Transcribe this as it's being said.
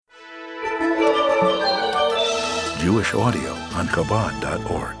Jewish audio on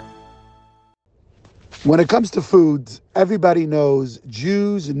Chabad.org. When it comes to food, everybody knows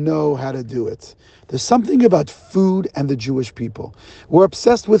Jews know how to do it. There's something about food and the Jewish people. We're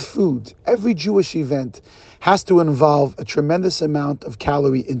obsessed with food. Every Jewish event has to involve a tremendous amount of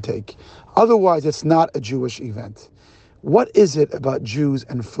calorie intake. Otherwise, it's not a Jewish event. What is it about Jews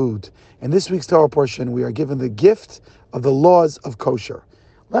and food? In this week's Torah portion, we are given the gift of the laws of Kosher.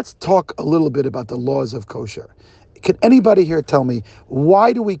 Let's talk a little bit about the laws of Kosher. Can anybody here tell me,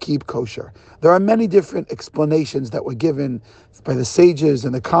 why do we keep kosher? There are many different explanations that were given by the sages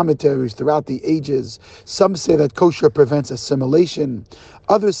and the commentaries throughout the ages. Some say that kosher prevents assimilation.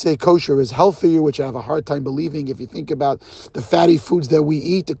 Others say kosher is healthier, which I have a hard time believing if you think about the fatty foods that we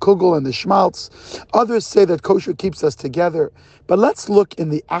eat, the kugel and the schmaltz. Others say that kosher keeps us together. But let's look in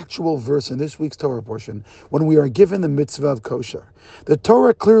the actual verse in this week's Torah portion when we are given the mitzvah of kosher. The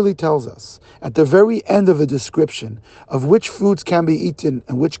Torah clearly tells us at the very end of the description of which foods can be eaten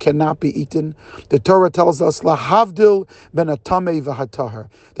and which cannot be eaten, the Torah tells us lahavdil ben hatamei v'hatahar.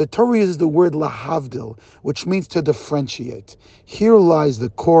 The Torah uses the word lahavdil, which means to differentiate. Here lies the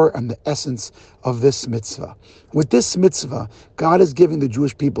core and the essence of this mitzvah. With this mitzvah, God is giving the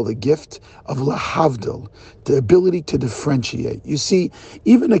Jewish people the gift of lahavdil, the ability to differentiate. You see,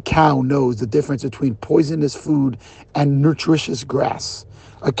 even a cow knows the difference between poisonous food and nutritious grass.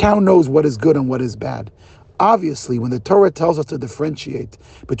 A cow knows what is good and what is bad. Obviously, when the Torah tells us to differentiate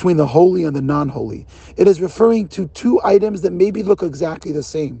between the holy and the non-holy, it is referring to two items that maybe look exactly the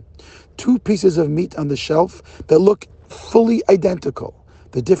same. Two pieces of meat on the shelf that look fully identical.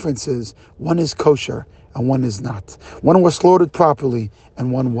 The difference is one is kosher and one is not. One was slaughtered properly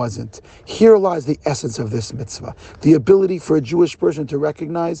and one wasn't. Here lies the essence of this mitzvah. The ability for a Jewish person to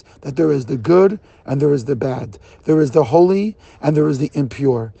recognize that there is the good and there is the bad. There is the holy and there is the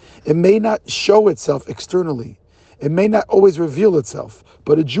impure. It may not show itself externally. It may not always reveal itself.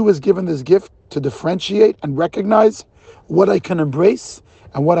 But a Jew is given this gift to differentiate and recognize what I can embrace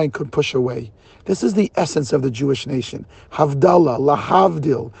and what I could push away. This is the essence of the Jewish nation. Havdalah,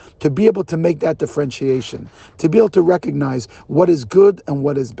 lahavdil, to be able to make that differentiation, to be able to recognize what is good and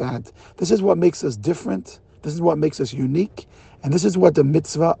what is bad. This is what makes us different. This is what makes us unique. And this is what the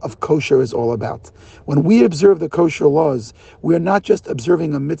mitzvah of kosher is all about. When we observe the kosher laws, we are not just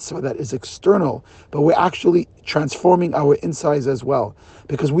observing a mitzvah that is external, but we're actually transforming our insides as well.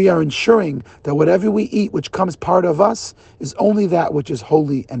 Because we are ensuring that whatever we eat, which comes part of us, is only that which is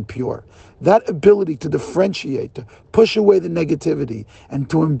holy and pure. That ability to differentiate, to push away the negativity, and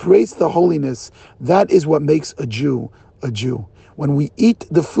to embrace the holiness, that is what makes a Jew a Jew. When we eat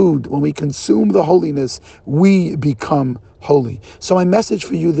the food, when we consume the holiness, we become holy. So my message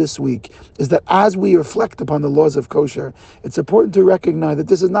for you this week is that as we reflect upon the laws of kosher, it's important to recognize that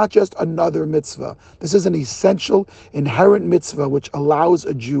this is not just another mitzvah. This is an essential, inherent mitzvah which allows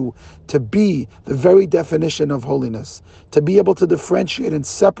a Jew to be the very definition of holiness, to be able to differentiate and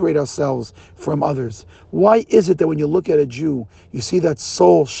separate ourselves from others. Why is it that when you look at a Jew, you see that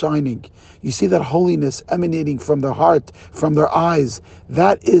soul shining? You see that holiness emanating from their heart, from their eyes.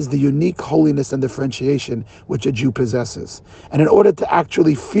 That is the unique holiness and differentiation which a Jew possesses. And in order to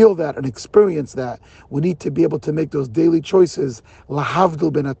actually feel that and experience that, we need to be able to make those daily choices,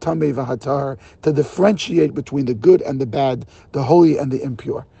 lahavdil ben hatamei v'hatar, to differentiate between the good and the bad, the holy and the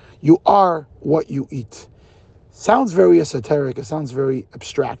impure. You are what you eat. Sounds very esoteric, it sounds very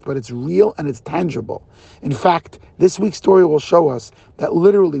abstract, but it's real and it's tangible. In fact, this week's story will show us that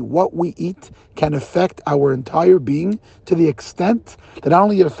literally what we eat can affect our entire being to the extent that not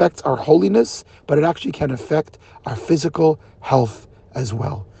only it affects our holiness, but it actually can affect our physical health as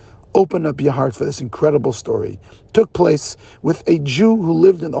well. Open up your heart for this incredible story. It took place with a Jew who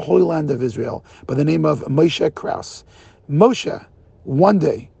lived in the Holy Land of Israel by the name of Moshe Kraus. Moshe, one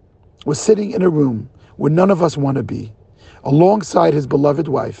day, was sitting in a room where none of us want to be. Alongside his beloved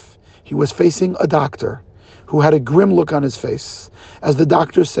wife, he was facing a doctor who had a grim look on his face as the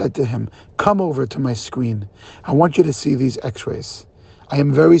doctor said to him, "Come over to my screen. I want you to see these x-rays. I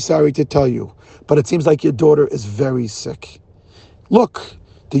am very sorry to tell you, but it seems like your daughter is very sick. Look,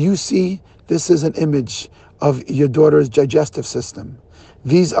 do you see? This is an image of your daughter's digestive system.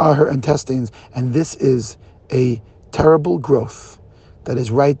 These are her intestines, and this is a terrible growth that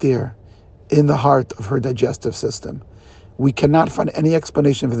is right there in the heart of her digestive system. We cannot find any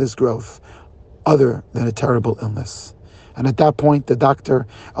explanation for this growth other than a terrible illness." And at that point, the doctor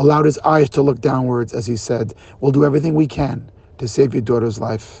allowed his eyes to look downwards as he said, "We'll do everything we can to save your daughter's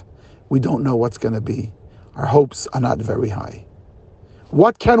life. We don't know what's going to be. Our hopes are not very high."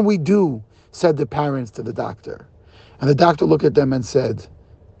 "What can we do?" said the parents to the doctor. And the doctor looked at them and said,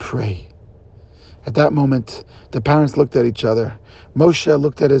 "Pray." At that moment, the parents looked at each other. Moshe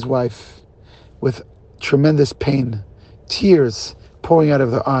looked at his wife with tremendous pain, tears pouring out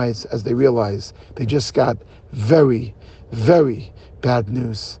of their eyes as they realized they just got very, very bad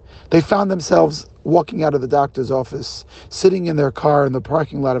news. They found themselves walking out of the doctor's office, sitting in their car in the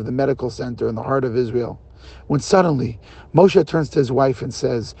parking lot of the medical center in the heart of Israel, when suddenly Moshe turns to his wife and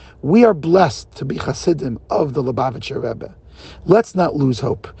says, "We are blessed to be Hasidim of the Lubavitcher Rebbe. Let's not lose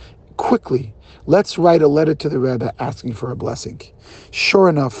hope. Quickly, let's write a letter to the Rebbe asking for a blessing." Sure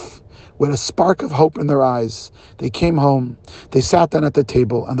enough, with a spark of hope in their eyes, they came home, they sat down at the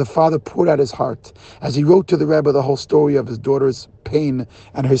table, and the father poured out his heart as he wrote to the Rebbe the whole story of his daughter's pain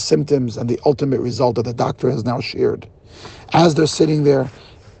and her symptoms and the ultimate result that the doctor has now shared. As they're sitting there,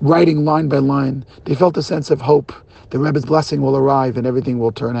 writing line by line, they felt a sense of hope. The Rebbe's blessing will arrive and everything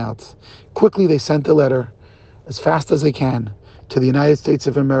will turn out. Quickly, they sent a letter, as fast as they can, to the United States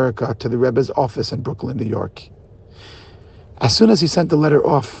of America, to the Rebbe's office in Brooklyn, New York. As soon as he sent the letter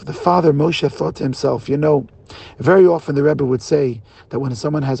off, the father, Moshe, thought to himself, very often the Rebbe would say that when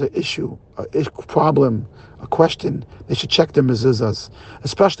someone has an issue, a problem, a question, they should check their mezuzahs,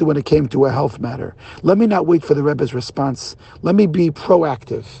 especially when it came to a health matter. Let me not wait for the Rebbe's response. Let me be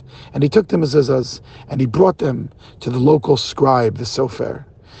proactive. And he took the mezuzahs and he brought them to the local scribe, the sofer.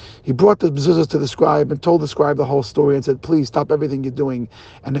 He brought the mezuzahs to the scribe and told the scribe the whole story and said, "Please stop everything you're doing,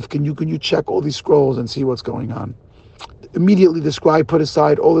 and can you check all these scrolls and see what's going on?" Immediately the scribe put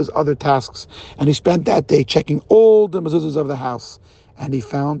aside all his other tasks and he spent that day checking all the mezuzahs of the house, and he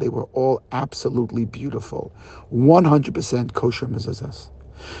found they were all absolutely beautiful, 100% kosher mezuzahs.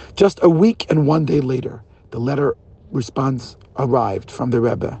 Just a week and 1 day later, the letter response arrived from the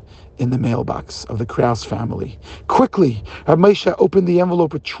Rebbe in the mailbox of the Kraus family. Quickly, Rav Moshe opened the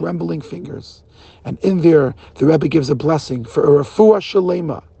envelope with trembling fingers, and in there the Rebbe gives a blessing for a refuah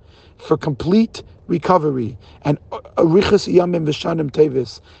shalema, for complete recovery, and arichas yamim v'shanim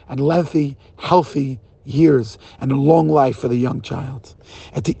tevis, and lengthy, healthy years, and a long life for the young child.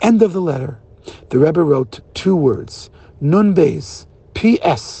 At the end of the letter, the Rebbe wrote 2 words, Nun Beis,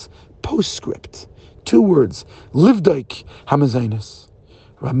 P.S., postscript, 2 words, Livdoik Hamazainis.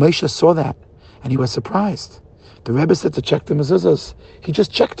 Rav Moshe saw that, and he was surprised. The Rebbe said to check the mezuzahs. He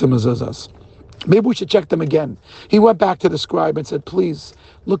just checked the mezuzahs. Maybe we should check them again. He went back to the scribe and said, "Please,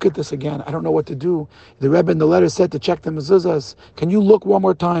 look at this again. I don't know what to do." The Rebbe in the letter said to check the mezuzahs. Can you look one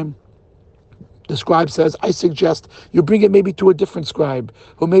more time? The scribe says, "I suggest you bring it maybe to a different scribe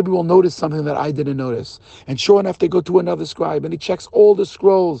who maybe will notice something that I didn't notice." And sure enough, they go to another scribe and he checks all the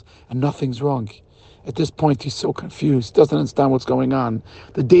scrolls and nothing's wrong. At this point, he's so confused, doesn't understand what's going on.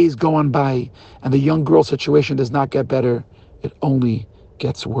 The days go on by and the young girl's situation does not get better. It only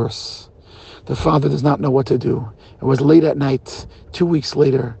gets worse. The father does not know what to do. It was late at night, 2 weeks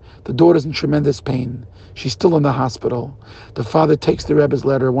later. The daughter's in tremendous pain. She's still in the hospital. The father takes the Rebbe's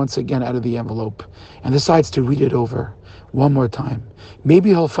letter once again out of the envelope and decides to read it over one more time. Maybe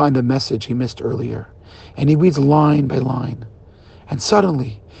he'll find a message he missed earlier. And he reads line by line. And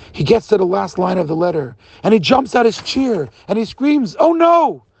suddenly, he gets to the last line of the letter and he jumps out his chair and he screams, "Oh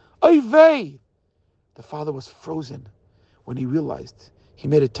no! Oy vey!" The father was frozen when he realized he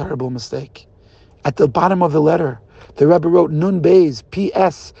made a terrible mistake. At the bottom of the letter, the Rebbe wrote Nun Beis,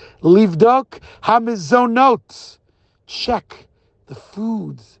 P.S. Livdok hamizonot. Check the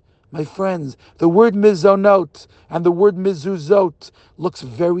foods. My friends, the word mizonot and the word mizuzot looks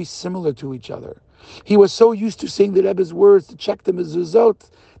very similar to each other. He was so used to saying the Rebbe's words to check the mezuzot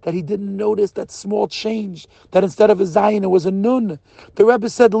that he didn't notice that small change, that instead of a zayin, it was a nun. The Rebbe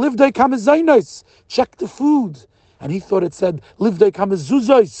said, Livdei kamezainos, check the food. And he thought it said, Livdei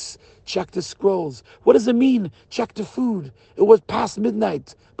kamezuzos, check the scrolls. What does it mean? Check the food. It was past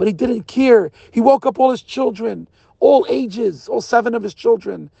midnight, but he didn't care. He woke up all his children, all ages, all 7 of his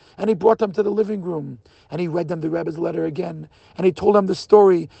children, and he brought them to the living room. And he read them the Rebbe's letter again, and he told them the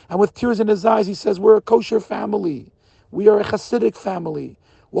story. And with tears in his eyes, he says, "We're a kosher family. We are a Hasidic family.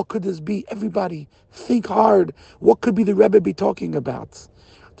 What could this be? Everybody, think hard. What could be the Rebbe be talking about?"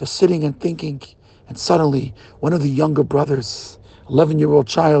 They're sitting and thinking, and suddenly, one of the younger brothers, 11-year-old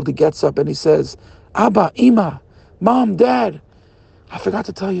child, he gets up and he says, "Abba, Ima, Mom, Dad, I forgot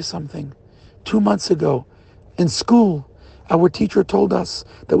to tell you something. 2 months ago, in school, our teacher told us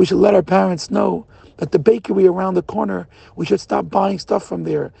that we should let our parents know that the bakery around the corner, we should stop buying stuff from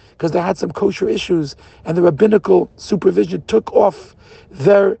there because they had some kosher issues, and the rabbinical supervision took off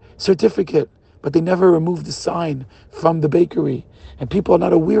their certificate, but they never removed the sign from the bakery. And people are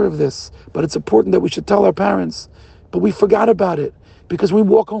not aware of this, but it's important that we should tell our parents. But we forgot about it because when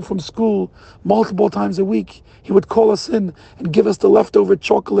we walk home from school multiple times a week, he would call us in and give us the leftover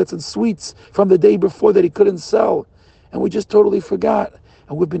chocolates and sweets from the day before that he couldn't sell. And we just totally forgot.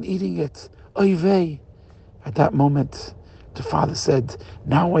 And we've been eating it. Oy vey. At that moment, the father said,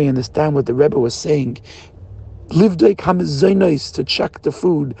 now I understand what the Rebbe was saying. Livdei hamezainis, to check the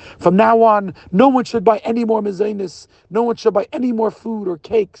food. From now on, no one should buy any more mezainis. No one should buy any more food or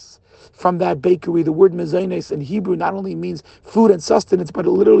cakes from that bakery. The word mezainis in Hebrew not only means food and sustenance, but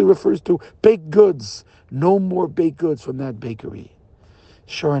it literally refers to baked goods. No more baked goods from that bakery.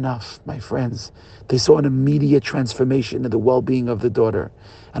 Sure enough, my friends, they saw an immediate transformation in the well-being of the daughter.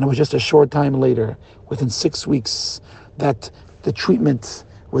 And it was just a short time later, within 6 weeks, that the treatment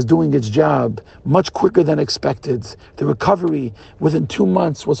was doing its job much quicker than expected. The recovery within 2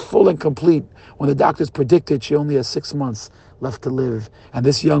 months was full and complete when the doctors predicted she only has 6 months left to live. And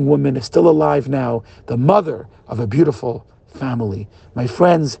this young woman is still alive now, the mother of a beautiful family. My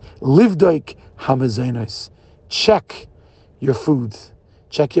friends, livdoik hamezainos. Check your food.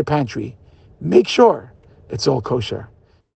 Check your pantry. Make sure it's all kosher.